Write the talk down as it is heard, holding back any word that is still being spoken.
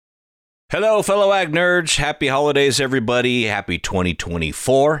Hello, fellow ag nerds. Happy holidays, everybody. Happy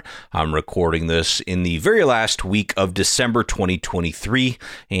 2024. I'm recording this in the very last week of December 2023.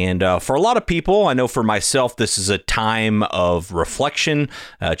 And for a lot of people, I know for myself, this is a time of reflection,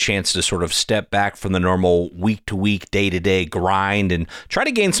 a chance to sort of step back from the normal week-to-week, day-to-day grind and try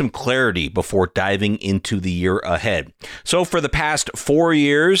to gain some clarity before diving into the year ahead. So for the past 4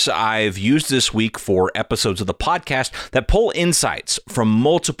 years, I've used this week for episodes of the podcast that pull insights from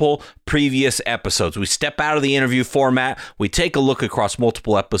multiple previous episodes. We step out of the interview format, we take a look across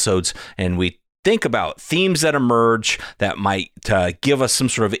multiple episodes, and we think about themes that emerge that might give us some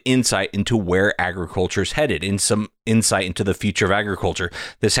sort of insight into where agriculture is headed, and some insight into the future of agriculture.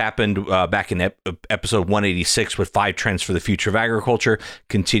 This happened back in episode 186 with 5 trends for the future of agriculture,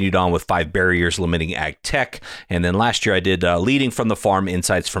 continued on with 5 barriers limiting ag tech, and then last year I did leading from the farm,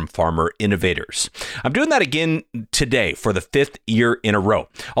 insights from farmer innovators. I'm doing that again today for the 5th year in a row.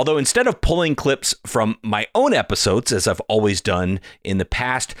 Although instead of pulling clips from my own episodes, as I've always done in the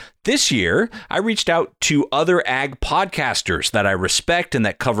past, this year I reached out to other ag podcasters that I respect and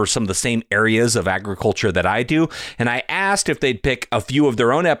that cover some of the same areas of agriculture that I do. And I asked if they'd pick a few of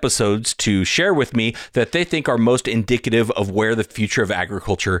their own episodes to share with me that they think are most indicative of where the future of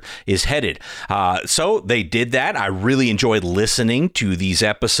agriculture is headed. So they did that. I really enjoyed listening to these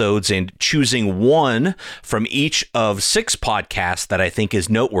episodes and choosing one from each of 6 podcasts that I think is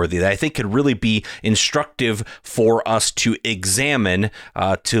noteworthy, that I think could really be instructive for us to examine,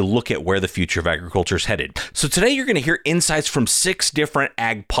 to look at where the future of agriculture is headed. So today you're going to hear insights from 6 different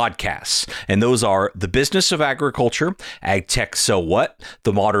ag podcasts, and those are The Business of Agriculture, Ag Tech So What,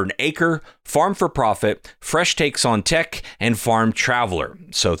 The Modern Acre, Farm for Profit, Fresh Takes on Tech, and Farm Traveler.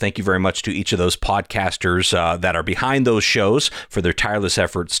 So thank you very much to each of those podcasters that are behind those shows for their tireless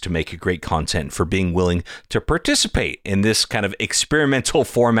efforts to make great content, for being willing to participate in this kind of experimental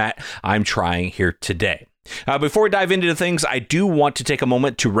format I'm trying here today. Before we dive into things, I do want to take a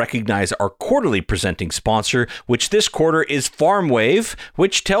moment to recognize our quarterly presenting sponsor, which this quarter is FarmWave,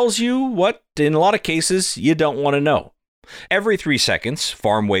 which tells you what, in a lot of cases, you don't want to know. Every 3 seconds,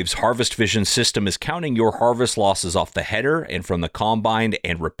 FarmWave's Harvest Vision system is counting your harvest losses off the header and from the combine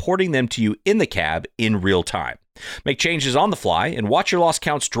and reporting them to you in the cab in real time. Make changes on the fly and watch your loss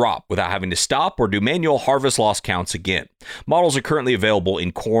counts drop without having to stop or do manual harvest loss counts again. Models are currently available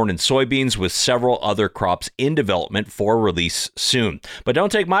in corn and soybeans, with several other crops in development for release soon. But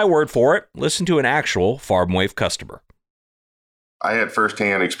don't take my word for it. Listen to an actual FarmWave customer. I had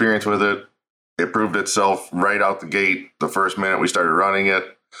firsthand experience with it. It proved itself right out the gate the first minute we started running it.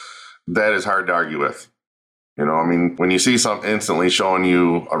 That is hard to argue with. When you see something instantly showing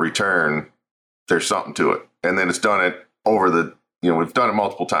you a return, there's something to it. And then it's done it we've done it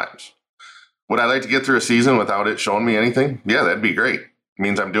multiple times. Would I like to get through a season without it showing me anything? Yeah, that'd be great. It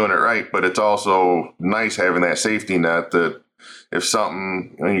means I'm doing it right. But it's also nice having that safety net that if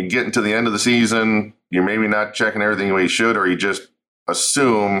something, when you get into the end of the season, you're maybe not checking everything the way you should, or you just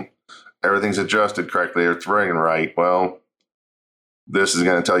assume everything's adjusted correctly or it's running right. Well, this is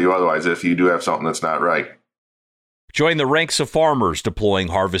going to tell you otherwise if you do have something that's not right. Join the ranks of farmers deploying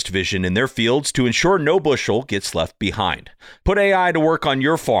Harvest Vision in their fields to ensure no bushel gets left behind. Put AI to work on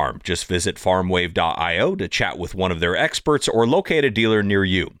your farm. Just visit farmwave.io to chat with one of their experts or locate a dealer near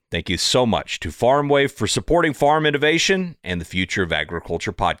you. Thank you so much to FarmWave for supporting farm innovation and the Future of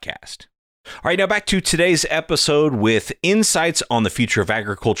Agriculture podcast. All right, now back to today's episode with insights on the future of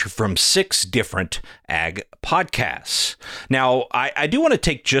agriculture from 6 different ag podcasts. Now, I do want to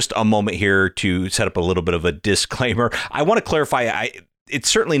take just a moment here to set up a little bit of a disclaimer. I want to clarify, it's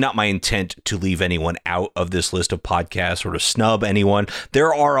certainly not my intent to leave anyone out of this list of podcasts or to snub anyone.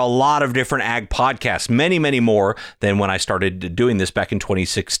 There are a lot of different ag podcasts, many, many more than when I started doing this back in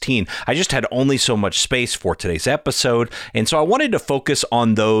 2016. I just had only so much space for today's episode. And so I wanted to focus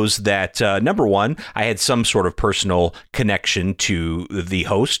on those that, number one, I had some sort of personal connection to the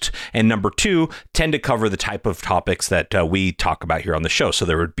host. And number 2, tend to cover the type of topics that we talk about here on the show. So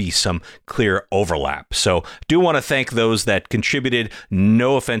there would be some clear overlap. So do want to thank those that contributed.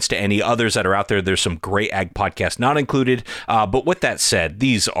 No offense to any others that are out there. There's some great ag podcasts not included. But with that said,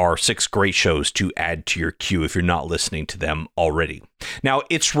 these are 6 great shows to add to your queue if you're not listening to them already. Now,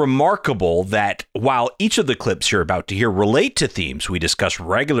 it's remarkable that while each of the clips you're about to hear relate to themes we discuss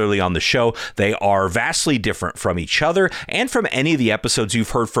regularly on the show, they are vastly different from each other and from any of the episodes you've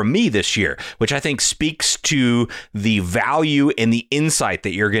heard from me this year, which I think speaks to the value and the insight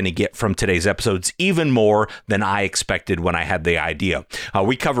that you're going to get from today's episodes even more than I expected when I had the idea.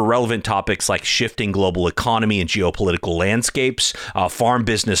 We cover relevant topics like shifting global economy and geopolitical landscapes, farm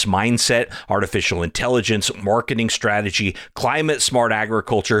business mindset, artificial intelligence, marketing strategy, climate smart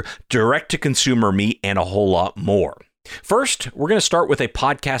agriculture, direct-to-consumer meat, and a whole lot more. First, we're going to start with a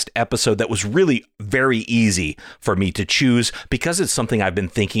podcast episode that was really very easy for me to choose because it's something I've been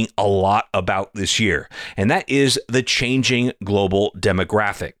thinking a lot about this year, and that is the changing global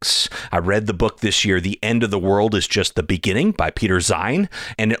demographics. I read the book this year, The End of the World is Just the Beginning by Peter Zeihan,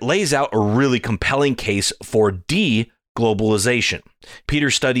 and it lays out a really compelling case for globalization. Peter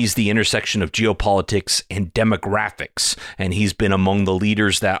studies the intersection of geopolitics and demographics, and he's been among the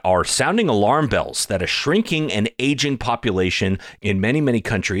leaders that are sounding alarm bells that a shrinking and aging population in many, many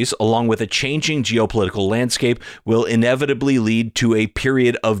countries, along with a changing geopolitical landscape, will inevitably lead to a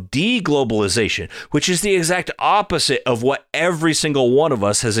period of deglobalization, which is the exact opposite of what every single one of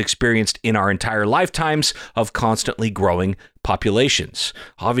us has experienced in our entire lifetimes of constantly growing populations.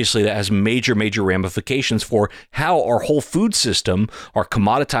 Obviously, that has major, major ramifications for how our whole food system, our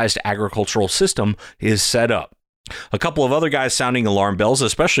commoditized agricultural system, is set up. A couple of other guys sounding alarm bells,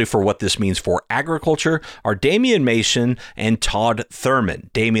 especially for what this means for agriculture, are Damian Mason and Todd Thurman.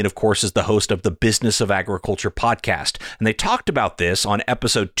 Damian, of course, is the host of the Business of Agriculture podcast, and they talked about this on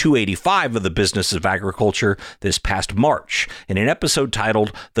episode 285 of the Business of Agriculture this past March, in an episode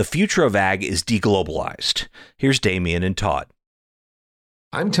titled The Future of Ag is Deglobalized. Here's Damian and Todd.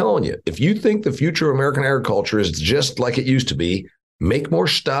 I'm telling you, if you think the future of American agriculture is just like it used to be, make more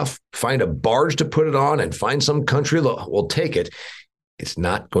stuff, find a barge to put it on, and find some country that will take it, it's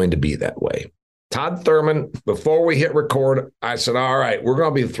not going to be that way. Todd Thurman, before we hit record, I said, all right, we're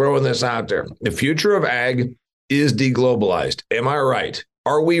going to be throwing this out there. The future of ag is deglobalized. Am I right?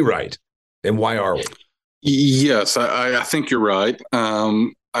 Are we right? And why are we? Yes, I think you're right.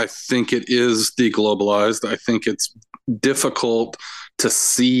 I think it is deglobalized. I think it's difficult to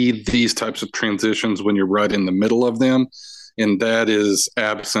see these types of transitions when you're right in the middle of them. And that is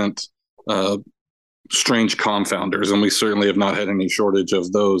absent strange confounders. And we certainly have not had any shortage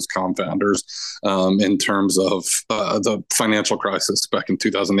of those confounders in terms of the financial crisis back in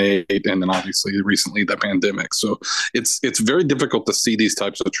 2008. And then obviously recently the pandemic. So it's very difficult to see these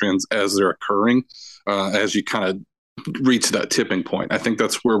types of trends as they're occurring as you kind of reach that tipping point. I think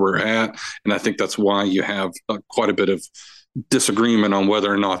that's where we're at. And I think that's why you have quite a bit of disagreement on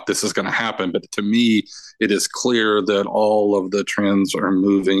whether or not this is going to happen. But to me, it is clear that all of the trends are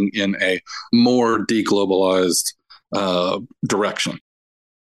moving in a more deglobalized direction.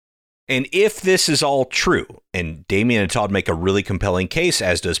 And if this is all true, and Damian and Todd make a really compelling case,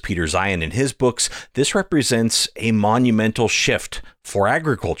 as does Peter Zeihan in his books, this represents a monumental shift for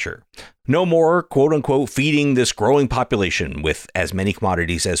agriculture. No more, quote unquote, feeding this growing population with as many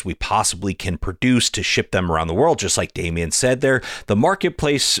commodities as we possibly can produce to ship them around the world. Just like Damian said there, the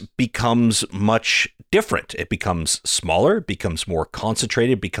marketplace becomes much different. It becomes smaller, it becomes more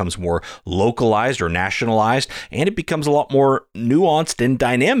concentrated, becomes more localized or nationalized, and it becomes a lot more nuanced and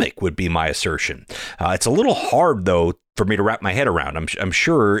dynamic, would be my assertion. It's a little hard, though, for me to wrap my head around. I'm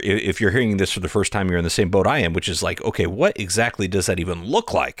sure if you're hearing this for the first time, you're in the same boat I am, which is like, okay, what exactly does that even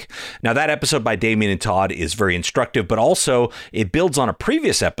look like? Now, that episode by Damian and Todd is very instructive, but also it builds on a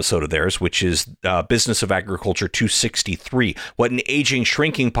previous episode of theirs, which is Business of Agriculture 263, what an aging,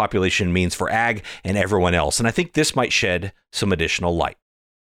 shrinking population means for ag and everyone else. And I think this might shed some additional light.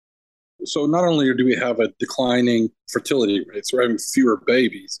 So not only do we have a declining fertility rates, we're having fewer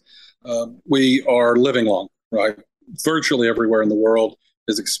babies, we are living longer, right? Virtually everywhere in the world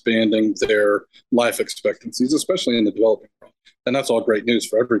is expanding their life expectancies, especially in the developing world. And that's all great news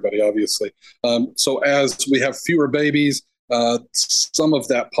for everybody, obviously. So as we have fewer babies, some of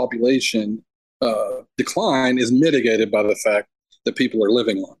that population decline is mitigated by the fact that people are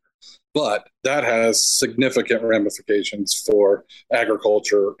living longer. But that has significant ramifications for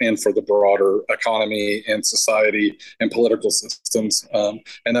agriculture and for the broader economy and society and political systems.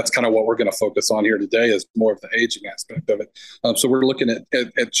 And that's kind of what we're going to focus on here today, is more of the aging aspect of it. So we're looking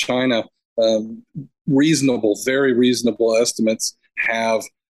at China. Very reasonable estimates have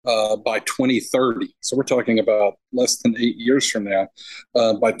by 2030. So we're talking about less than 8 years from now.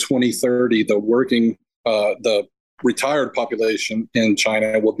 By 2030, the retired population in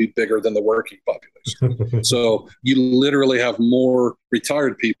China will be bigger than the working population. So you literally have more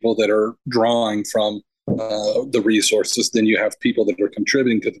retired people that are drawing from the resources than you have people that are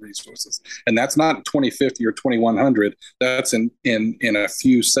contributing to the resources. And that's not 2050 or 2100. That's in a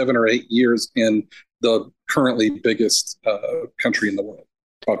few 7 or 8 years in the currently biggest country in the world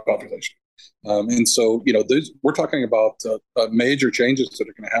population. And so, we're talking about major changes that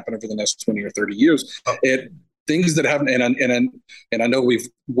are going to happen over the next 20 or 30 years. things that haven't, and I know we've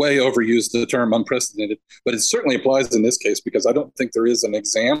way overused the term unprecedented, but it certainly applies in this case because I don't think there is an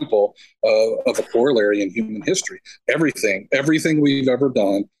example of a corollary in human history. Everything we've ever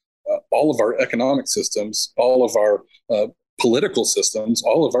done, all of our economic systems, all of our political systems,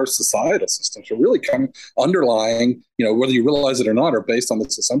 all of our societal systems are really kind of underlying, whether you realize it or not, are based on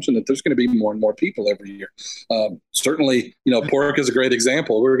this assumption that there's going to be more and more people every year. Certainly, pork is a great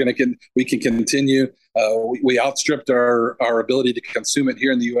example. We can continue. We outstripped our ability to consume it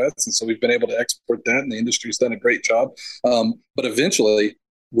here in the U.S., and so we've been able to export that, and the industry's done a great job. But eventually,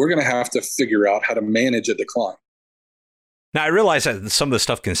 we're going to have to figure out how to manage a decline. Now, I realize that some of this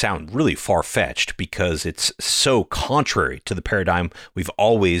stuff can sound really far-fetched because it's so contrary to the paradigm we've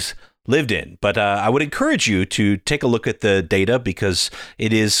always lived in. But I would encourage you to take a look at the data because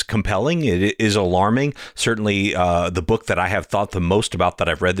it is compelling. It is alarming. Certainly, the book that I have thought the most about that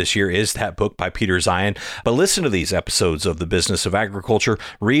I've read this year is that book by Peter Zeihan. But listen to these episodes of The Business of Agriculture,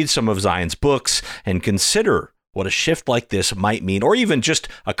 read some of Zeihan's books, and consider what a shift like this might mean, or even just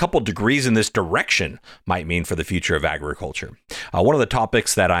a couple degrees in this direction might mean for the future of agriculture. One of the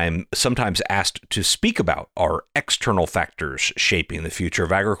topics that I'm sometimes asked to speak about are external factors shaping the future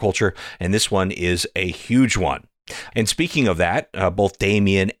of agriculture, and this one is a huge one. And speaking of that, both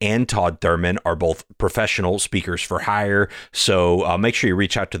Damien and Todd Thurman are both professional speakers for hire. So make sure you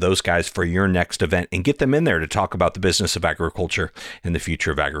reach out to those guys for your next event and get them in there to talk about the business of agriculture and the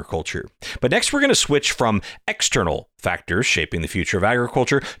future of agriculture. But next, we're going to switch from external factors shaping the future of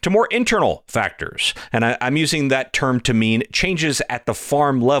agriculture to more internal factors. And I'm using that term to mean changes at the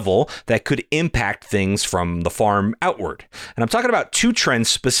farm level that could impact things from the farm outward. And I'm talking about two trends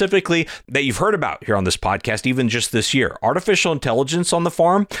specifically that you've heard about here on this podcast, even just this year: artificial intelligence on the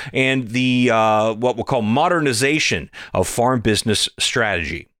farm and the what we'll call modernization of farm business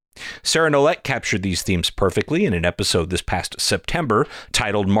strategy. Sarah Nolet captured these themes perfectly in an episode this past September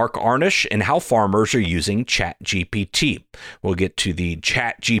titled Mark Arnish and How Farmers Are Using ChatGPT. We'll get to the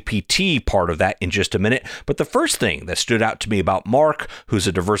ChatGPT part of that in just a minute, but the first thing that stood out to me about Mark, who's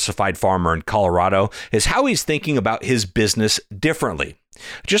a diversified farmer in Colorado, is how he's thinking about his business differently.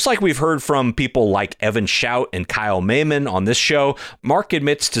 Just like we've heard from people like Evan Shout and Kyle Mayman on this show, Mark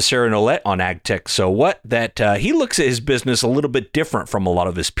admits to Sarah Nolet on AgTech So What that he looks at his business a little bit different from a lot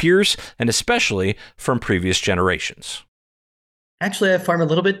of his peers, and especially from previous generations. Actually, I farm a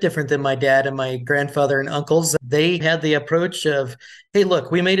little bit different than my dad and my grandfather and uncles. They had the approach of, hey, look,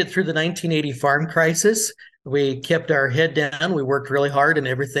 we made it through the 1980 farm crisis. We kept our head down. We worked really hard and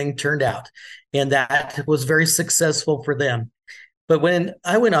everything turned out. And that was very successful for them. But when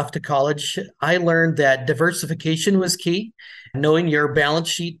I went off to college, I learned that diversification was key. Knowing your balance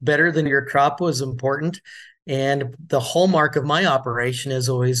sheet better than your crop was important. And the hallmark of my operation has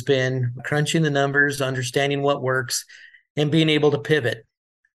always been crunching the numbers, understanding what works, and being able to pivot.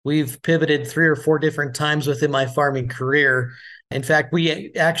 We've pivoted 3 or 4 different times within my farming career. In fact,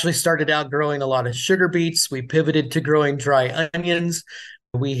 we actually started out growing a lot of sugar beets. We pivoted to growing dry onions.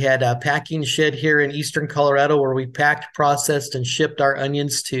 We had a packing shed here in eastern Colorado where we packed, processed, and shipped our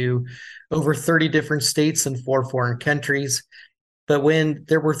onions to over 30 different states and 4 foreign countries. But when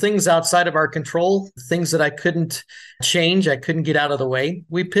there were things outside of our control, things that I couldn't change, I couldn't get out of the way,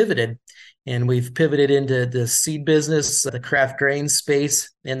 we pivoted. And we've pivoted into the seed business, the craft grain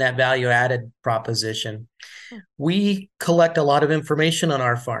space, and that value-added proposition. We collect a lot of information on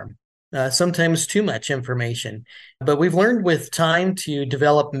our farm. Sometimes too much information. But we've learned with time to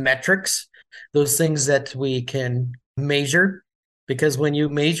develop metrics, those things that we can measure, because when you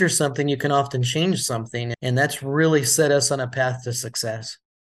measure something, you can often change something. And that's really set us on a path to success.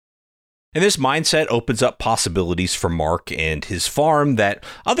 And this mindset opens up possibilities for Mark and his farm that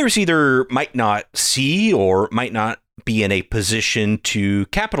others either might not see or might not be in a position to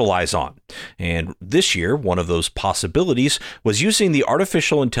capitalize on. And this year, one of those possibilities was using the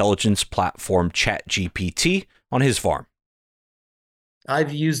artificial intelligence platform ChatGPT on his farm.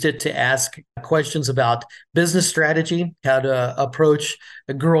 I've used it to ask questions about business strategy, how to approach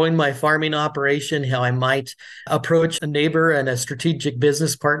growing my farming operation, how I might approach a neighbor and a strategic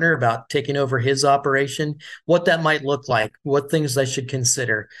business partner about taking over his operation, what that might look like, what things I should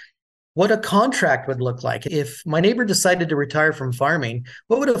consider, what a contract would look like. If my neighbor decided to retire from farming,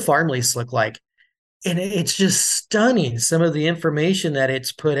 what would a farm lease look like? And it's just stunning, some of the information that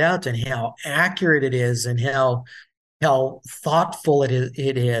it's put out and how accurate it is and how thoughtful it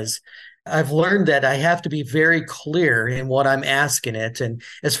is. I've learned that I have to be very clear in what I'm asking it. And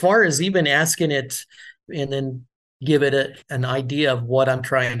as far as even asking it and then give it an idea of what I'm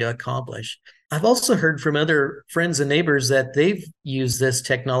trying to accomplish. I've also heard from other friends and neighbors that they've used this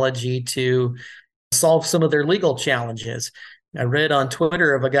technology to solve some of their legal challenges. I read on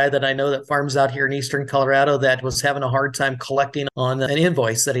Twitter of a guy that I know that farms out here in eastern Colorado that was having a hard time collecting on an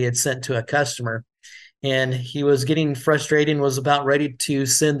invoice that he had sent to a customer. And he was getting frustrated and was about ready to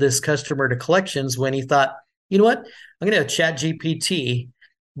send this customer to collections when he thought, you know what? I'm going to have ChatGPT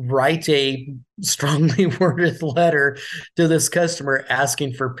write a strongly worded letter to this customer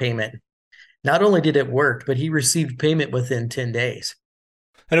asking for payment. Not only did it work, but he received payment within 10 days.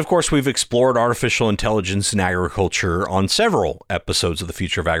 And of course, we've explored artificial intelligence in agriculture on several episodes of the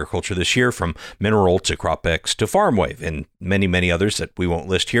Future of Agriculture this year, from Mineral to CropX to FarmWave, and many, many others that we won't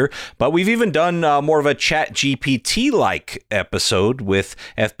list here. But we've even done more of a Chat GPT-like episode with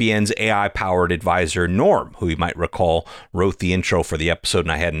FBN's AI-powered advisor, Norm, who you might recall wrote the intro for the episode,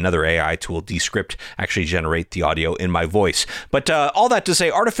 and I had another AI tool, Descript, actually generate the audio in my voice. But all that to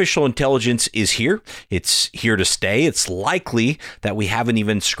say, artificial intelligence is here. It's here to stay. It's likely that we haven't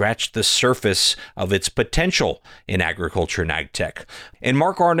even scratched the surface of its potential in agriculture and ag tech. And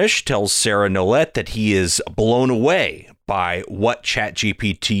Mark Arnish tells Sarah Nolette that he is blown away by what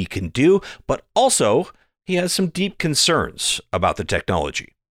ChatGPT can do, but also he has some deep concerns about the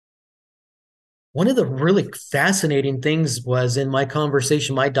technology. One of the really fascinating things was in my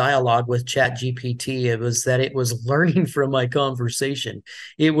conversation, my dialogue with ChatGPT, it was that it was learning from my conversation.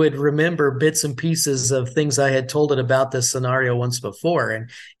 It would remember bits and pieces of things I had told it about this scenario once before, and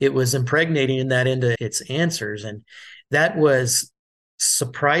it was impregnating that into its answers. And that was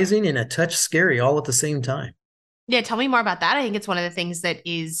surprising and a touch scary all at the same time. Yeah, tell me more about that. I think it's one of the things that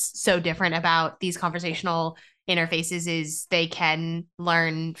is so different about these conversational interfaces is they can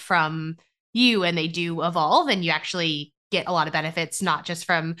learn from you and they do evolve, and you actually get a lot of benefits, not just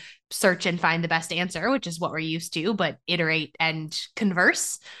from search and find the best answer, which is what we're used to, but iterate and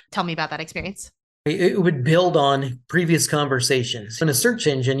converse. Tell me about that experience. It would build on previous conversations. In a search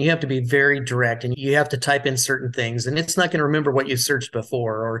engine, you have to be very direct and you have to type in certain things, and it's not going to remember what you searched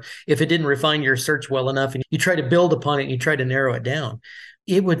before, or if it didn't refine your search well enough and you try to build upon it and you try to narrow it down.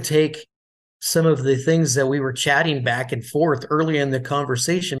 It would take some of the things that we were chatting back and forth early in the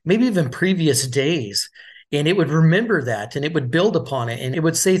conversation, maybe even previous days. And it would remember that and it would build upon it. And it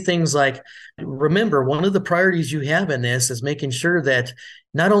would say things like, remember, one of the priorities you have in this is making sure that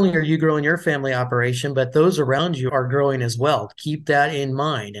not only are you growing your family operation, but those around you are growing as well. Keep that in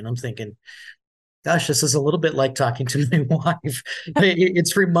mind. And I'm thinking, gosh, this is a little bit like talking to my wife.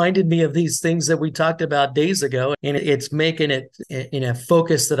 It's reminded me of these things that we talked about days ago, and it's making it in a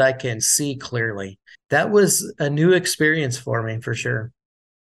focus that I can see clearly. That was a new experience for me, for sure.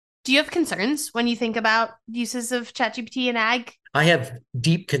 Do you have concerns when you think about uses of ChatGPT in ag? I have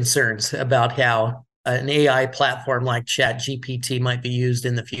deep concerns about how an AI platform like ChatGPT might be used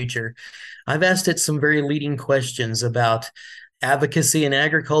in the future. I've asked it some very leading questions about advocacy in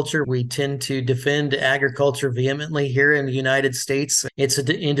agriculture. We tend to defend agriculture vehemently here in the United States. It's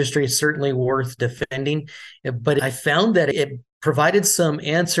an industry certainly worth defending, but I found that it provided some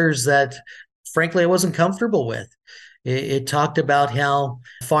answers that, frankly, I wasn't comfortable with. It talked about how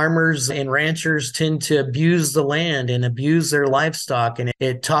farmers and ranchers tend to abuse the land and abuse their livestock. And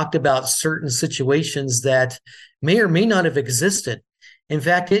it talked about certain situations that may or may not have existed. In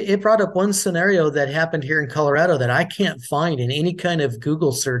fact, it brought up one scenario that happened here in Colorado that I can't find in any kind of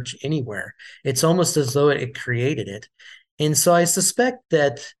Google search anywhere. It's almost as though it created it. And so I suspect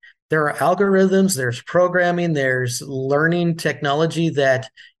that there are algorithms, there's programming, there's learning technology that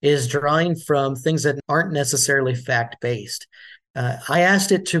is drawing from things that aren't necessarily fact-based. I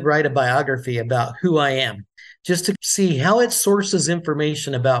asked it to write a biography about who I am, just to see how it sources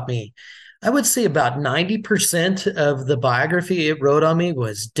information about me. I would say about 90% of the biography it wrote on me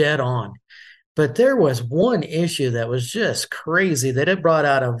was dead on. But there was one issue that was just crazy that it brought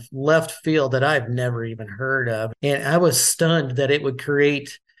out of left field that I've never even heard of. And I was stunned that it would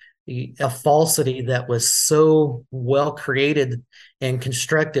create a falsity that was so well created and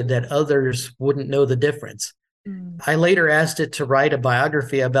constructed that others wouldn't know the difference. I later asked it to write a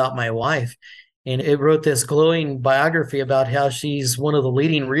biography about my wife, and it wrote this glowing biography about how she's one of the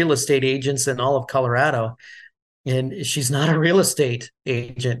leading real estate agents in all of Colorado. And she's not a real estate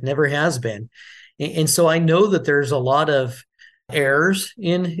agent, never has been. And so I know that there's a lot of errors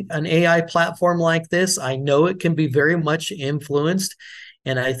in an AI platform like this. I know it can be very much influenced.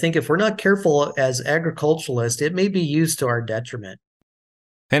 And I think if we're not careful as agriculturalists, it may be used to our detriment.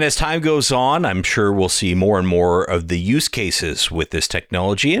 And as time goes on, I'm sure we'll see more and more of the use cases with this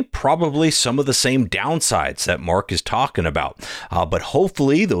technology and probably some of the same downsides that Mark is talking about. But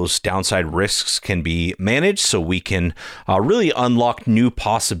hopefully those downside risks can be managed so we can really unlock new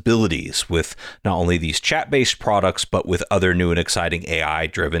possibilities with not only these chat-based products, but with other new and exciting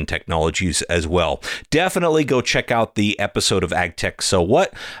AI-driven technologies as well. Definitely go check out the episode of AgTech So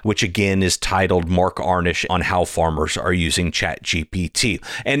What, which again is titled Mark Arnish on how farmers are using ChatGPT.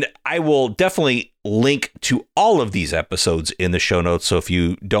 And I will definitely link to all of these episodes in the show notes. So if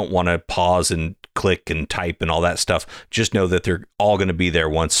you don't want to pause and click and type and all that stuff, just know that they're all going to be there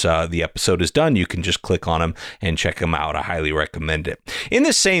once the episode is done. You can just click on them and check them out. I highly recommend it. In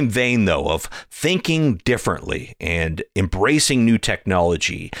the same vein, though, of thinking differently and embracing new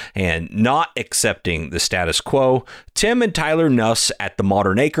technology and not accepting the status quo, Tim and Tyler Nuss at the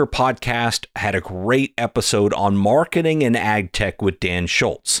Modern Acre podcast had a great episode on marketing and ag tech with Dan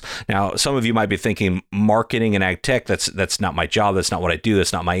Schultz. Now, some of you might be thinking marketing and ag tech, that's not my job. That's not what I do.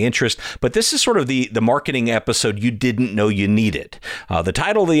 That's not my interest. But this is sort of the marketing episode you didn't know you needed. The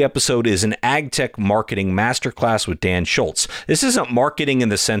title of the episode is an ag tech marketing masterclass with Dan Schultz. This isn't marketing in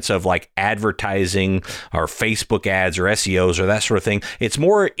the sense of like advertising or Facebook ads or SEOs or that sort of thing. It's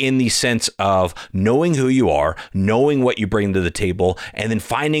more in the sense of knowing who you are, knowing what you bring to the table, and then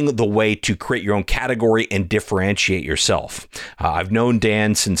finding the way to create your own category and differentiate yourself. I've known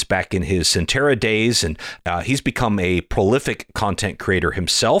Dan since back in his Centera days, and he's become a prolific content creator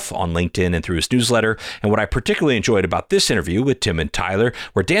himself on LinkedIn and through his newsletter. And what I particularly enjoyed about this interview with Tim and Tyler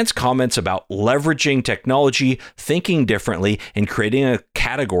were Dan's comments about leveraging technology, thinking differently, and creating a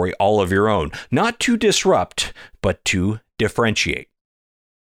category all of your own, not to disrupt, but to differentiate.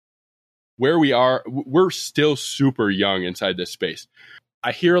 Where we are, we're still super young inside this space.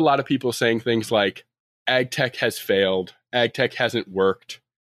 I hear a lot of people saying things like ag tech has failed, ag tech hasn't worked,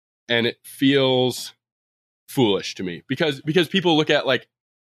 and it feels foolish to me because people look at like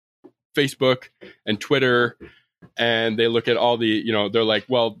Facebook and Twitter and they look at all the, they're like,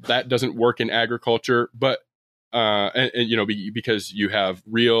 well, that doesn't work in agriculture, but because you have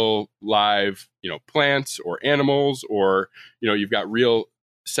real live, plants or animals, or, you've got real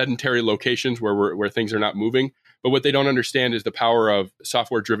sedentary locations where things are not moving. But what they don't understand is the power of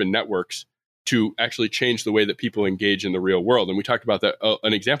software-driven networks to actually change the way that people engage in the real world. And we talked about that.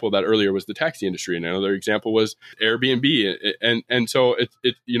 An example of that earlier was the taxi industry, and another example was Airbnb. And so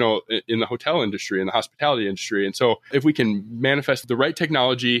it in the hotel industry and the hospitality industry. And so if we can manifest the right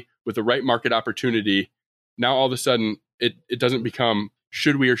technology with the right market opportunity, now all of a sudden it doesn't become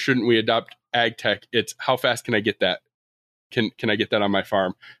should we or shouldn't we adopt ag tech. It's how fast can I get that? Can I get that on my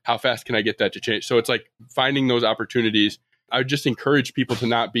farm? How fast can I get that to change? So it's like finding those opportunities. I would just encourage people to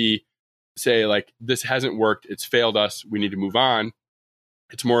not say like, this hasn't worked. It's failed us. We need to move on.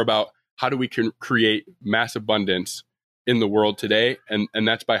 It's more about how do we create mass abundance in the world today? And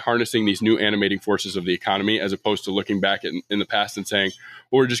that's by harnessing these new animating forces of the economy, as opposed to looking back in the past and saying,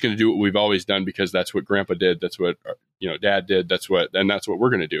 well, we're just going to do what we've always done because that's what grandpa did. That's what, dad did. That's what we're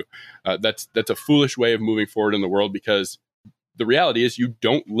going to do. That's a foolish way of moving forward in the world, because the reality is you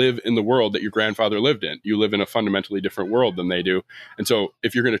don't live in the world that your grandfather lived in. You live in a fundamentally different world than they do. And so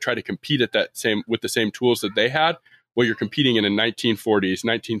if you're going to try to compete with the same tools that they had, well, you're competing in a 1940s,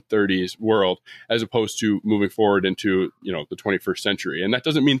 1930s world, as opposed to moving forward into, the 21st century. And that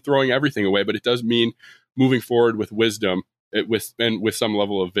doesn't mean throwing everything away, but it does mean moving forward with wisdom, with some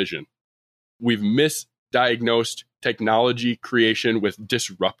level of vision. We've misdiagnosed technology creation with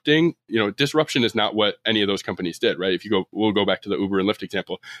disrupting. Disruption is not what any of those companies did, right? We'll go back to the Uber and Lyft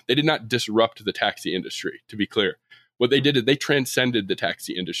example. They did not disrupt the taxi industry, to be clear. What they did is they transcended the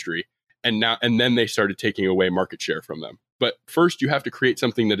taxi industry, and then they started taking away market share from them. But first, you have to create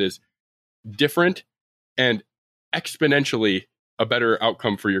something that is different and exponentially a better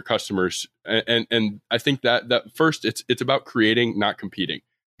outcome for your customers. And I think that first, it's about creating, not competing,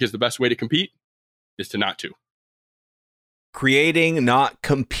 because the best way to compete is to not to. Creating, not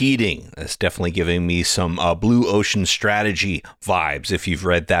competing. That's definitely giving me some Blue Ocean Strategy vibes. If you've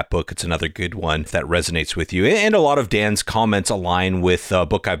read that book, it's another good one if that resonates with you. And a lot of Dan's comments align with a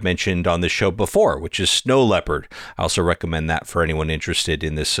book I've mentioned on the show before, which is Snow Leopard. I also recommend that for anyone interested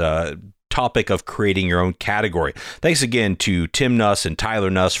in this topic of creating your own category. Thanks again to Tim Nuss and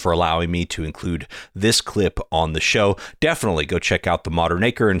Tyler Nuss for allowing me to include this clip on the show. Definitely go check out The Modern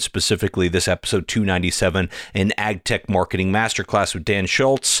Acre, and specifically this episode 297, an Ag Tech Marketing Masterclass with Dan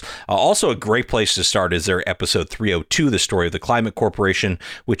Schultz. Also a great place to start is their episode 302, The Story of the Climate Corporation,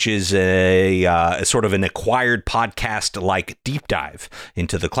 which is a sort of an acquired podcast-like deep dive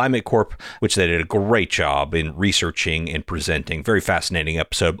into the Climate Corp, which they did a great job in researching and presenting. Very fascinating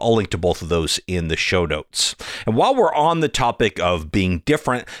episode. I'll link to both of those in the show notes. And while we're on the topic of being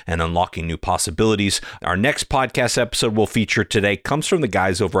different and unlocking new possibilities, our next podcast episode we'll feature today comes from the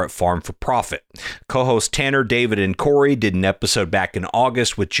guys over at Farm for Profit. Co-hosts Tanner, David, and Corey did an episode back in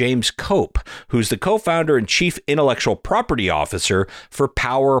August with James Cope, who's the co-founder and chief intellectual property officer for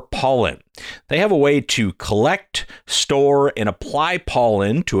Power Pollen. They have a way to collect, store, and apply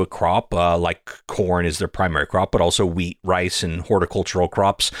pollen to a crop, like corn is their primary crop, but also wheat, rice, and horticultural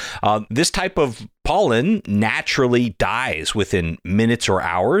crops. This type of pollen naturally dies within minutes or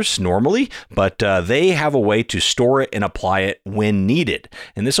hours normally, but they have a way to store it and apply it when needed.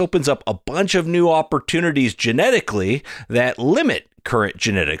 And this opens up a bunch of new opportunities genetically that limit current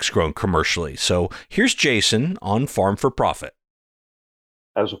genetics grown commercially. So here's Jason on Farm for Profit.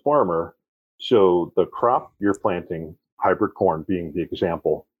 As a farmer, so the crop you're planting, hybrid corn being the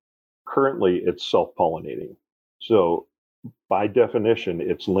example, currently it's self-pollinating. So by definition,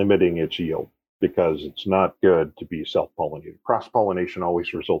 it's limiting its yield because it's not good to be self-pollinated. Cross-pollination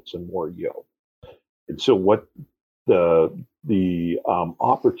always results in more yield. And so what the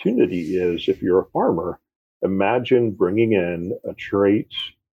opportunity is, if you're a farmer, imagine bringing in a trait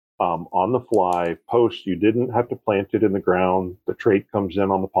on the fly, post, you didn't have to plant it in the ground, the trait comes in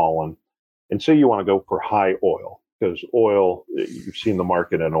on the pollen, and say you want to go for high oil, because oil, you've seen the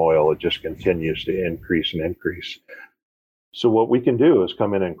market in oil, it just continues to increase and increase. So what we can do is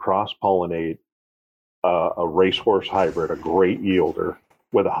come in and cross-pollinate a racehorse hybrid, a great yielder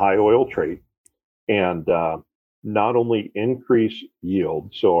with a high oil trait, and not only increase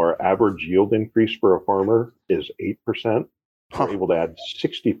yield, so our average yield increase for a farmer is 8%. We're able to add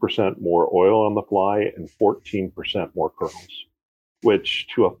 60% more oil on the fly and 14% more kernels, which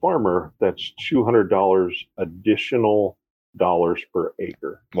to a farmer, that's $200 additional dollars per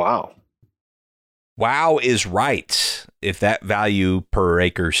acre. Wow. Wow is right. If that value per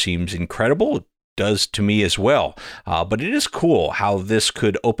acre seems incredible, it does to me as well. But it is cool how this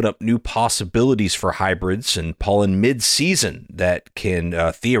could open up new possibilities for hybrids and pollen mid-season that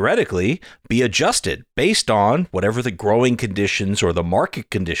can theoretically be adjusted based on whatever the growing conditions or the market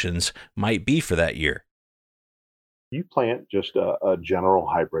conditions might be for that year. You plant just a general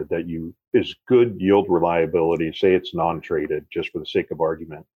hybrid that is good yield reliability, say it's non-traded, just for the sake of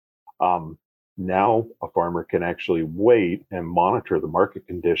argument. Now a farmer can actually wait and monitor the market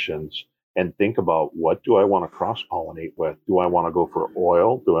conditions and think about, what do I want to cross-pollinate with? Do I want to go for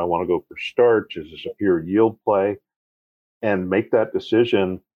oil? Do I want to go for starch? Is this a pure yield play? And make that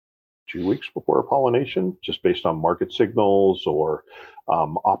decision 2 weeks before pollination, just based on market signals or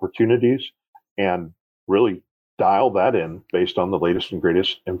opportunities, and really dial that in based on the latest and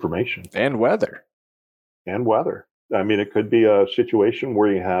greatest information. And weather. I mean, it could be a situation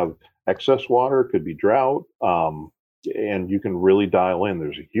where you have excess water, it could be drought, and you can really dial in.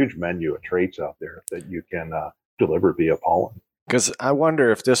 There's a huge menu of traits out there that you can deliver via pollen. Because I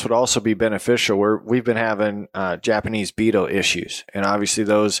wonder if this would also be beneficial. We've been having Japanese beetle issues, and obviously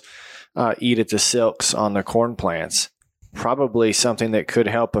those eat at the silks on the corn plants. Probably something that could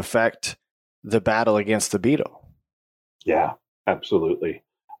help affect the battle against the beetle. Yeah, absolutely.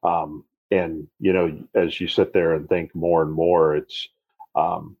 And, as you sit there and think more and more, it's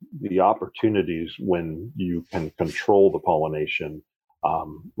the opportunities when you can control the pollination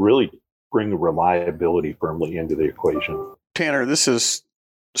really bring reliability firmly into the equation. Tanner, this is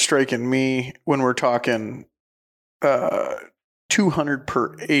striking me when we're talking 200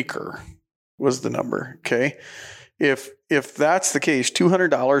 per acre was the number. Okay. If that's the case,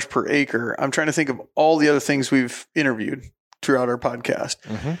 $200 per acre, I'm trying to think of all the other things we've interviewed throughout our podcast,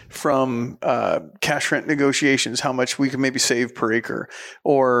 from cash rent negotiations, how much we can maybe save per acre,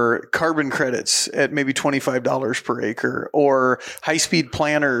 or carbon credits at maybe $25 per acre, or high-speed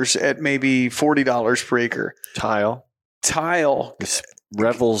planters at maybe $40 per acre. Tile. This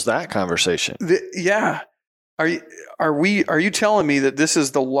revels that conversation. Yeah. Are you telling me that this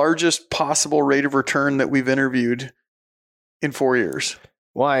is the largest possible rate of return that we've interviewed in 4 years?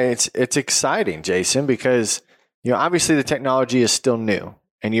 Why, it's exciting, Jason, because obviously the technology is still new,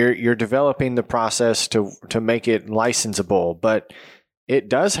 and you're developing the process to make it licensable, but it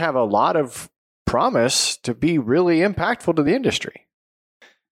does have a lot of promise to be really impactful to the industry.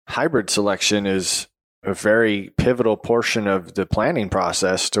 hybrid selection is a very pivotal portion of the planning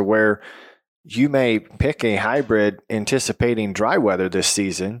process, to where you may pick a hybrid anticipating dry weather this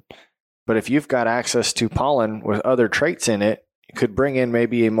season, but if you've got access to pollen with other traits in it, you could bring in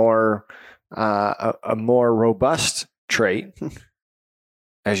maybe a more robust trait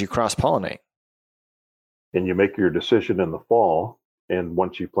as you cross-pollinate. And you make your decision in the fall. And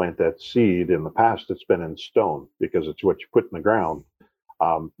once you plant that seed, in the past, it's been in stone because it's what you put in the ground.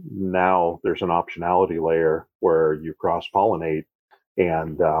 Now there's an optionality layer where you cross-pollinate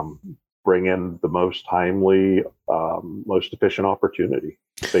and bring in the most timely, most efficient opportunity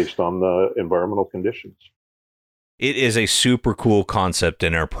based on the environmental conditions. It is a super cool concept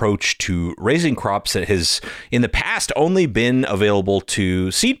and an approach to raising crops that has in the past only been available to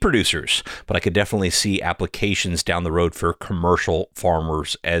seed producers, but I could definitely see applications down the road for commercial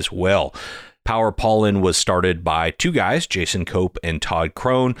farmers as well. Power Pollen was started by two guys, Jason Cope and Todd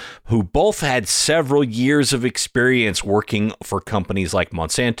Crone, who both had several years of experience working for companies like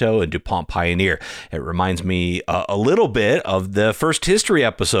Monsanto and DuPont Pioneer. It reminds me a little bit of the first history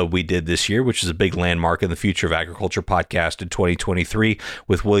episode we did this year, which is a big landmark in the Future of Agriculture podcast in 2023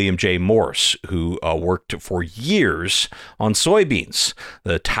 with William J. Morse, who worked for years on soybeans.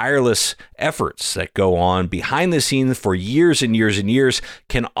 The tireless efforts that go on behind the scenes for years and years and years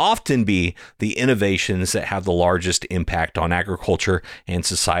can often be the innovations that have the largest impact on agriculture and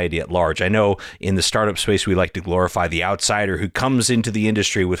society at large. I know in the startup space, we like to glorify the outsider who comes into the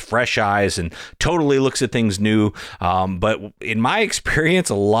industry with fresh eyes and totally looks at things new. But in my experience,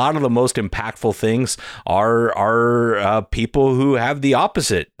 a lot of the most impactful things are people who have the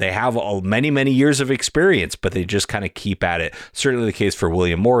opposite. They have many, many years of experience, but they just kind of keep at it. Certainly the case for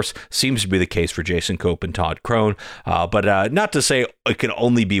William Morse, seems to be the case for Jason Cope and Todd Crone. But not to say it can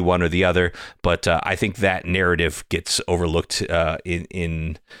only be one or the other. But I think that narrative gets overlooked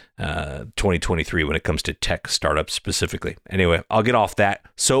in 2023 when it comes to tech startups specifically. Anyway, I'll get off that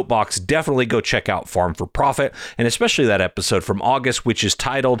soapbox. Definitely go check out Farm for Profit, and especially that episode from August, which is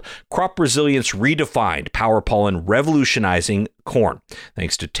titled Crop Resilience Redefined, Power Pollen Revolutionizing Corn.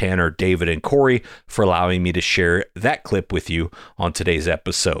 Thanks to Tanner, David, and Corey for allowing me to share that clip with you on today's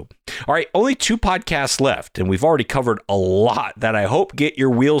episode. All right, only 2 podcasts left, and we've already covered a lot that I hope get your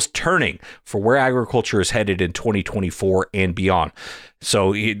wheels turning for where agriculture is headed in 2024 and beyond.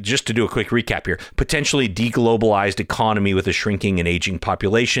 So just to do a quick recap here, potentially deglobalized economy with a shrinking and aging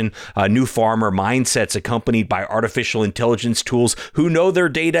population, new farmer mindsets accompanied by artificial intelligence tools who know their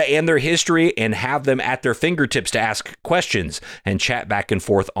data and their history and have them at their fingertips to ask questions and chat back and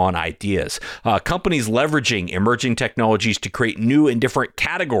forth on ideas. Companies leveraging emerging technologies to create new and different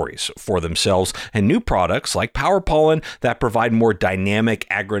categories for themselves, and new products like Power Pollen that provide more dynamic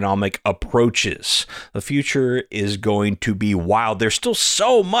agronomic approaches. The future is going to be wild. There's still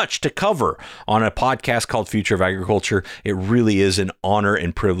so much to cover on a podcast called Future of Agriculture. It really is an honor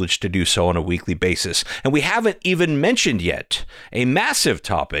and privilege to do so on a weekly basis. And we haven't even mentioned yet a massive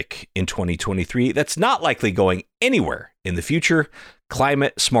topic in 2023 that's not likely going anywhere in the future: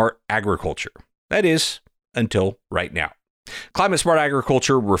 climate smart agriculture. That is, until right now. Climate smart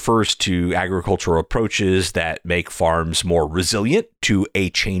agriculture refers to agricultural approaches that make farms more resilient to a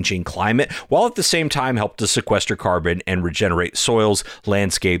changing climate, while at the same time help to sequester carbon and regenerate soils,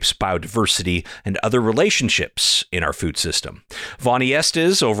 landscapes, biodiversity, and other relationships in our food system. Vonnie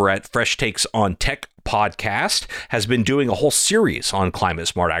Estes over at Fresh Takes on Tech podcast has been doing a whole series on climate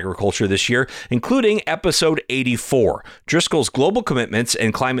smart agriculture this year, including episode 84, Driscoll's Global Commitments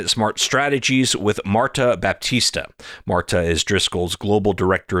and Climate Smart Strategies, with Marta Baptista. Marta is Driscoll's Global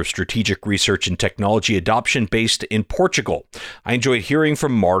Director of Strategic Research and Technology Adoption based in Portugal. I enjoyed hearing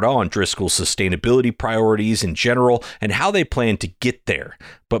from Marta on Driscoll's sustainability priorities in general and how they plan to get there.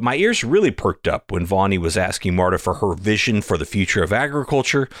 But my ears really perked up when Vonnie was asking Marta for her vision for the future of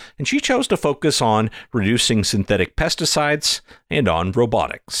agriculture, and she chose to focus on reducing synthetic pesticides and on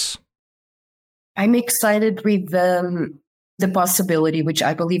robotics. I'm excited with the possibility, which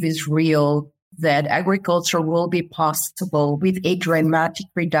I believe is real, that agriculture will be possible with a dramatic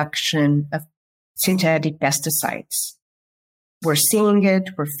reduction of synthetic pesticides. We're seeing it,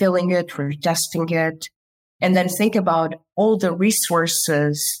 we're feeling it, we're testing it. And then think about all the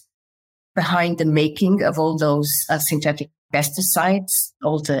resources behind the making of all those synthetic pesticides,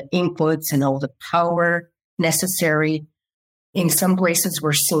 all the inputs and all the power necessary. In some places,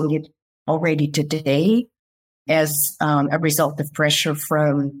 we're seeing it already today as a result of pressure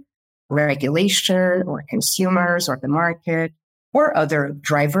from regulation or consumers or the market or other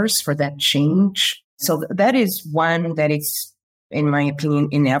drivers for that change. So that is one that is, in my opinion,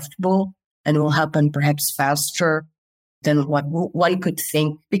 inevitable and will happen perhaps faster than what one could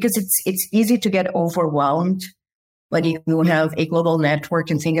think, because it's easy to get overwhelmed when you have a global network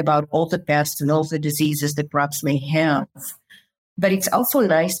and think about all the pests and all the diseases that crops may have. But it's also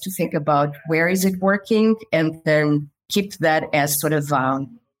nice to think about where is it working and then keep that as sort of a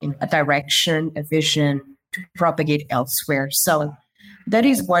direction, a vision to propagate elsewhere. So that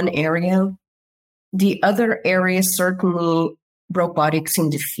is one area. The other area is certainly robotics in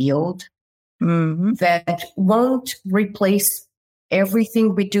the field that won't replace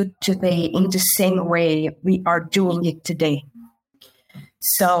everything we do today in the same way we are doing it today.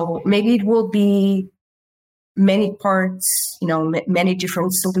 So maybe it will be many parts, many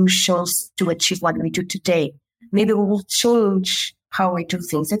different solutions to achieve what we do today. Maybe we will change how we do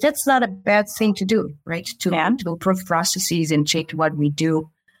things. And that's not a bad thing to do, right? To improve processes and change what we do.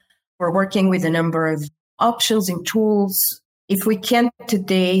 We're working with a number of options and tools. If we can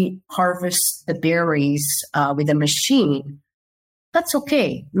today harvest the berries with a machine, that's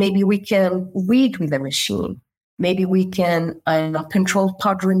okay. Maybe we can weed with a machine. Maybe we can control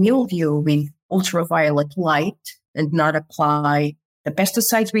powdery mildew with ultraviolet light and not apply the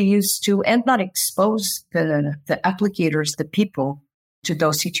pesticides we used to, and not expose the applicators, the people, to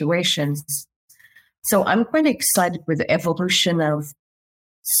those situations. So I'm quite excited with the evolution of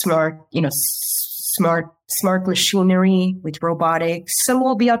smart machinery with robotics. Some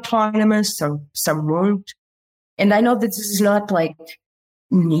will be autonomous, some won't. And I know that this is not like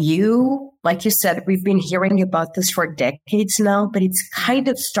new. Like you said, we've been hearing about this for decades now, but it's kind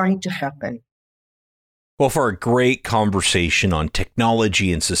of starting to happen. Well, for a great conversation on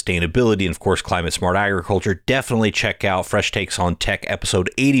technology and sustainability, and of course, climate smart agriculture, definitely check out Fresh Takes on Tech, episode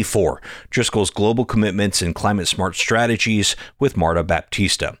 84, Driscoll's Global Commitments and Climate Smart Strategies with Marta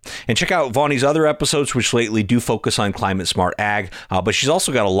Baptista. And check out Vonnie's other episodes, which lately do focus on climate smart ag, but she's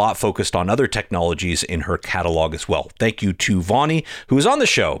also got a lot focused on other technologies in her catalog as well. Thank you to Vonnie, who was on the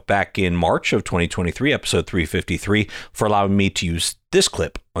show back in March of 2023, episode 353, for allowing me to use this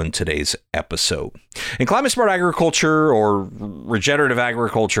clip on today's episode. And climate smart agriculture, or regenerative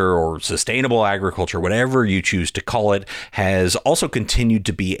agriculture, or sustainable agriculture, whatever you choose to call it, has also continued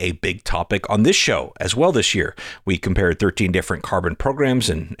to be a big topic on this show as well this year. We compared 13 different carbon programs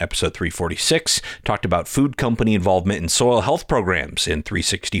in episode 346, talked about food company involvement in soil health programs in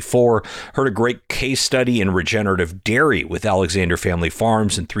 364, heard a great case study in regenerative dairy with Alexander Family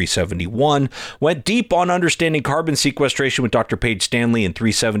Farms in 371, went deep on understanding carbon sequestration with Dr. Paige Stanley in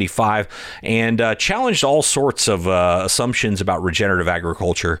 375, and challenged all sorts of assumptions about regenerative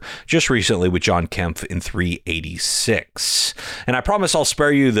agriculture just recently with John Kempf in 386. And I promise I'll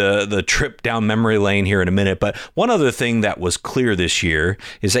spare you the trip down memory lane here in a minute, but one other thing that was clear this year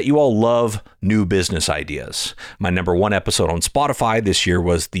is that you all love new business ideas. My number one episode on Spotify this year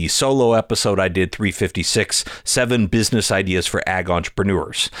was the solo episode I did, 356, 7 business ideas for ag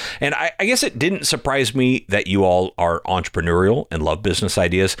entrepreneurs. And I guess it didn't surprise me that you all are entrepreneurial and love business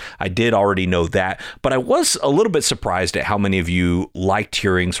ideas. I did already know that, but I was a little bit surprised at how many of you liked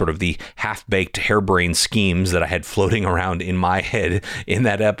hearing sort of the half-baked harebrained schemes that I had floating around in my head in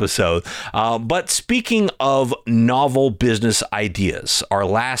that episode. But speaking of novel business ideas, our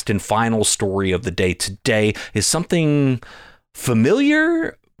last and final story of the day today is something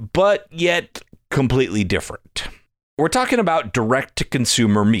familiar, but yet completely different. We're talking about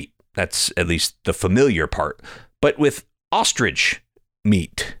direct-to-consumer meat. That's at least the familiar part, but with ostrich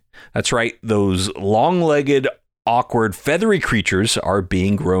meat. That's right. Those long-legged, awkward, feathery creatures are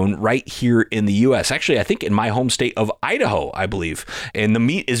being grown right here in the U.S. Actually, I think in my home state of Idaho, I believe. And the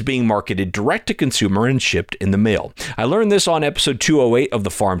meat is being marketed direct to consumer and shipped in the mail. I learned this on episode 208 of the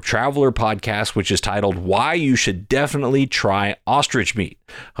Farm Traveler podcast, which is titled Why You Should Definitely Try Ostrich Meat.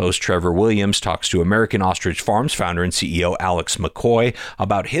 Host Trevor Williams talks to American Ostrich Farms founder and CEO Alex McCoy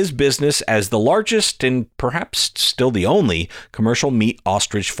about his business as the largest and perhaps still the only commercial meat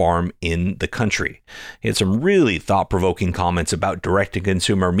ostrich farm in the country. He had some really thought-provoking comments about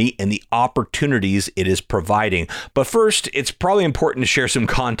direct-to-consumer meat and the opportunities it is providing. But first, it's probably important to share some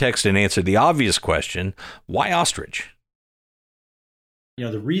context and answer the obvious question, why ostrich?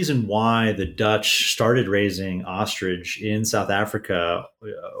 The reason why the Dutch started raising ostrich in South Africa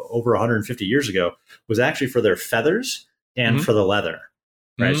over 150 years ago was actually for their feathers and for the leather.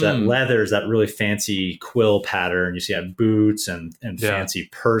 Right. So that leather is that really fancy quill pattern. You see on boots and fancy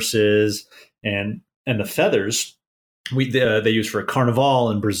purses, and the feathers they use for carnival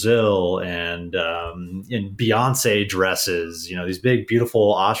in Brazil and in Beyonce dresses, these big,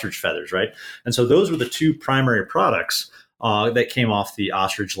 beautiful ostrich feathers. Right. And so those were the two primary products that came off the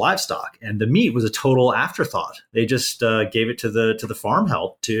ostrich livestock, and the meat was a total afterthought. They just gave it to the farm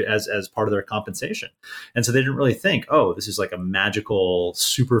help as part of their compensation, and so they didn't really think, oh, this is like a magical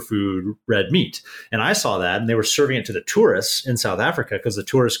superfood red meat. And I saw that, and they were serving it to the tourists in South Africa because the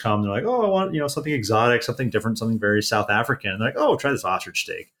tourists come, and they're like, oh, I want something exotic, something different, something very South African. And they're like, oh, try this ostrich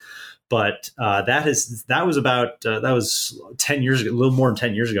steak. But that was 10 years ago, a little more than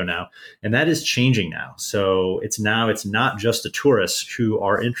 10 years ago now, and that is changing now. So it's not just the tourists who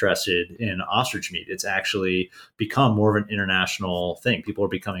are interested in ostrich meat. It's actually become more of an international thing. People are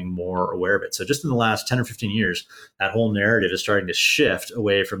becoming more aware of it. So just in the last 10 or 15 years, that whole narrative is starting to shift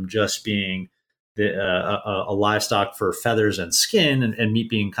away from just being a livestock for feathers and skin, and meat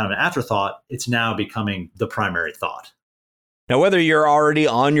being kind of an afterthought. It's now becoming the primary thought. Now, whether you're already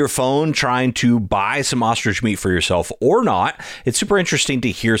on your phone trying to buy some ostrich meat for yourself or not, it's super interesting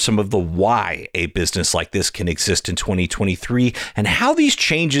to hear some of the why a business like this can exist in 2023 and how these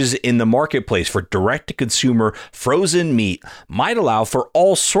changes in the marketplace for direct-to-consumer frozen meat might allow for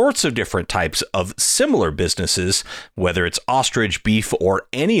all sorts of different types of similar businesses, whether it's ostrich, beef, or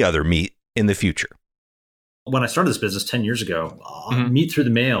any other meat in the future. When I started this business 10 years ago, meat through the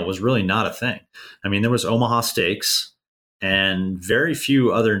mail was really not a thing. I mean, there was Omaha Steaks and very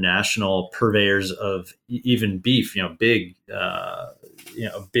few other national purveyors of even beef, big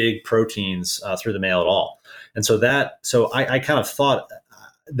proteins through the mail at all. And so I kind of thought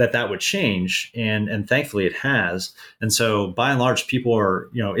that would change, and thankfully it has. And so by and large, people are,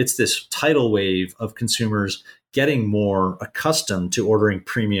 it's this tidal wave of consumers getting more accustomed to ordering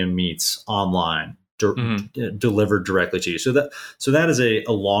premium meats online, delivered directly to you. So that is a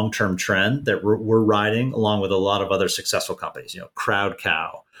long-term trend that we're riding along with a lot of other successful companies, Crowd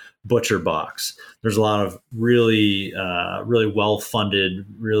Cow, Butcher Box. There's a lot of really well-funded,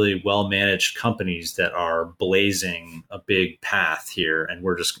 really well-managed companies that are blazing a big path here. And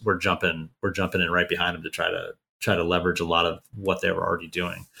we're jumping in right behind them to try to leverage a lot of what they were already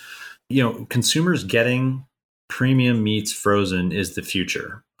doing. Consumers getting premium meats frozen is the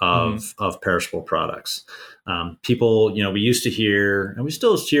future of perishable products. People, we used to hear, and we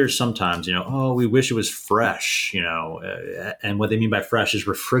still hear sometimes, oh, we wish it was fresh, and what they mean by fresh is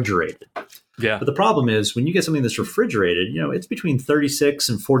refrigerated. Yeah. But the problem is when you get something that's refrigerated, it's between 36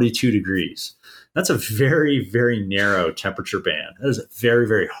 and 42 degrees. That's a very, very narrow temperature band. That is very,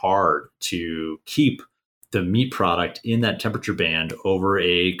 very hard to keep the meat product in that temperature band over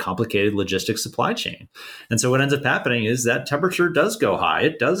a complicated logistics supply chain. And so what ends up happening is that temperature does go high,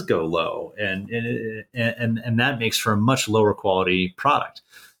 it does go low, and that makes for a much lower quality product.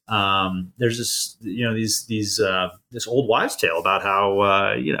 There's this old wives' tale about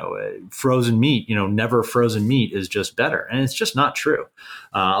how frozen meat, never frozen meat is just better, and it's just not true.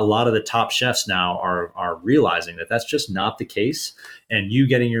 A lot of the top chefs now are realizing that that's just not the case. And you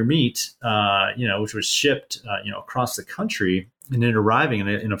getting your meat, which was shipped, across the country, and then arriving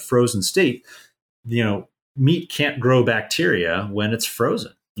in a frozen state, meat can't grow bacteria when it's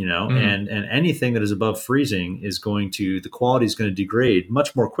frozen. And anything that is above freezing the quality is going to degrade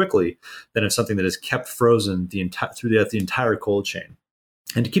much more quickly than if something that is kept frozen throughout the entire cold chain.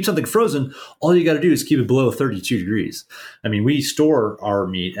 And to keep something frozen, all you got to do is keep it below 32 degrees. I mean, we store our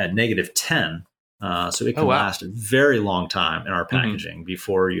meat at -10, so it can last a very long time in our packaging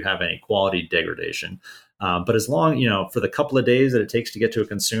before you have any quality degradation. But as long, for the couple of days that it takes to get to a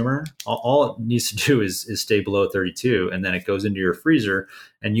consumer, all it needs to do is stay below 32, and then it goes into your freezer,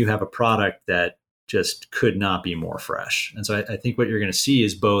 and you have a product that just could not be more fresh. And so I think what you're going to see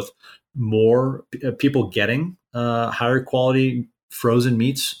is both more people getting higher quality frozen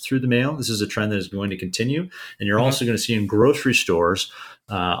meats through the mail. This is a trend that is going to continue. And you're also going to see in grocery stores,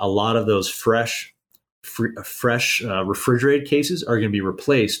 a lot of those fresh refrigerated cases are going to be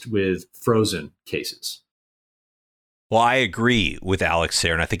replaced with frozen cases. Well, I agree with Alex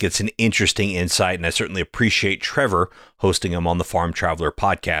there, and I think it's an interesting insight, and I certainly appreciate Trevor hosting him on the Farm Traveler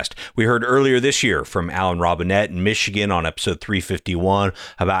podcast. We heard earlier this year from Alan Robinette in Michigan on episode 351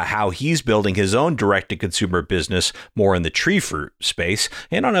 about how he's building his own direct-to-consumer business more in the tree fruit space.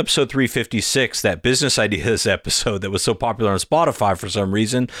 And on episode 356, that business ideas episode that was so popular on Spotify for some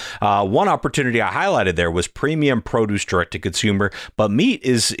reason, one opportunity I highlighted there was premium produce direct-to-consumer, but meat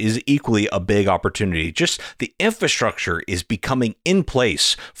is equally a big opportunity. Just the infrastructure structure is becoming in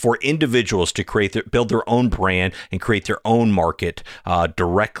place for individuals to build their own brand and create their own market,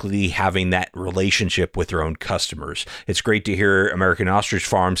 directly having that relationship with their own customers. It's great to hear American Ostrich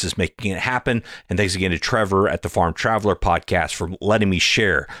Farms is making it happen. And thanks again to Trevor at the Farm Traveler podcast for letting me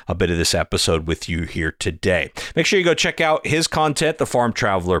share a bit of this episode with you here today. Make sure you go check out his content, the Farm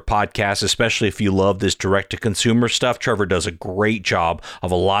Traveler podcast, especially if you love this direct-to-consumer stuff. Trevor does a great job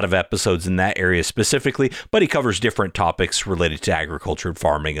of a lot of episodes in that area specifically, but he covers different topics related to agriculture and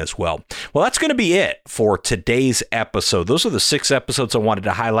farming as well. Well, that's going to be it for today's episode. Those are the 6 episodes I wanted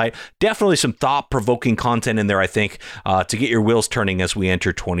to highlight. Definitely some thought-provoking content in there, I think, to get your wheels turning as we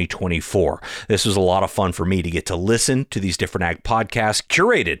enter 2024. This was a lot of fun for me to get to listen to these different ag podcasts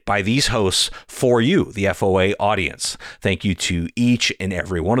curated by these hosts for you, the FoA audience. Thank you to each and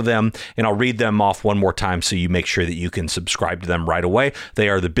every one of them, and I'll read them off one more time so you make sure that you can subscribe to them right away. They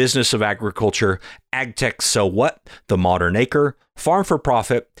are the Business of Agriculture, AgTech So What, The Modern Acre, Farm for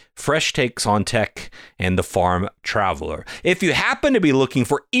Profit, Fresh Takes on Tech, and The Farm Traveler. If you happen to be looking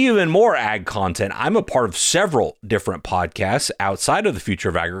for even more ag content, I'm a part of several different podcasts outside of the Future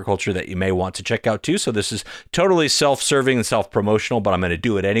of Agriculture that you may want to check out too. So this is totally self-serving and self-promotional, but I'm going to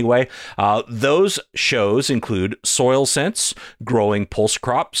do it anyway. Those shows include Soil Sense, Growing Pulse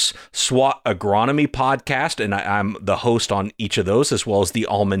Crops, SWAT Agronomy Podcast, and I'm the host on each of those, as well as the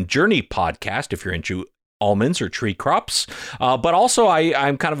Almond Journey Podcast, if you're into almonds or tree crops. But also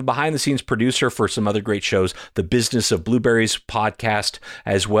I'm kind of a behind the scenes producer for some other great shows, the Business of Blueberries podcast,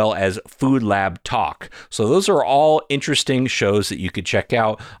 as well as Food Lab Talk. So those are all interesting shows that you could check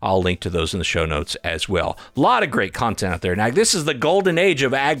out. I'll link to those in the show notes as well. A lot of great content out there. Now, this is the golden age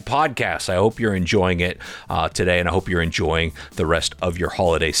of ag podcasts. I hope you're enjoying it today, and I hope you're enjoying the rest of your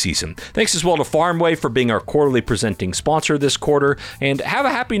holiday season. Thanks as well to Farmway for being our quarterly presenting sponsor this quarter, and have a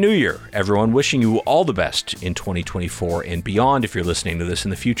happy new year, everyone. Wishing you all the best in 2024 and beyond. If you're listening to this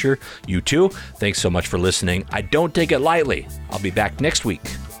in the future, you too. Thanks so much for listening. I don't take it lightly. I'll be back next week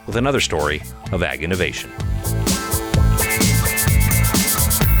with another story of ag innovation.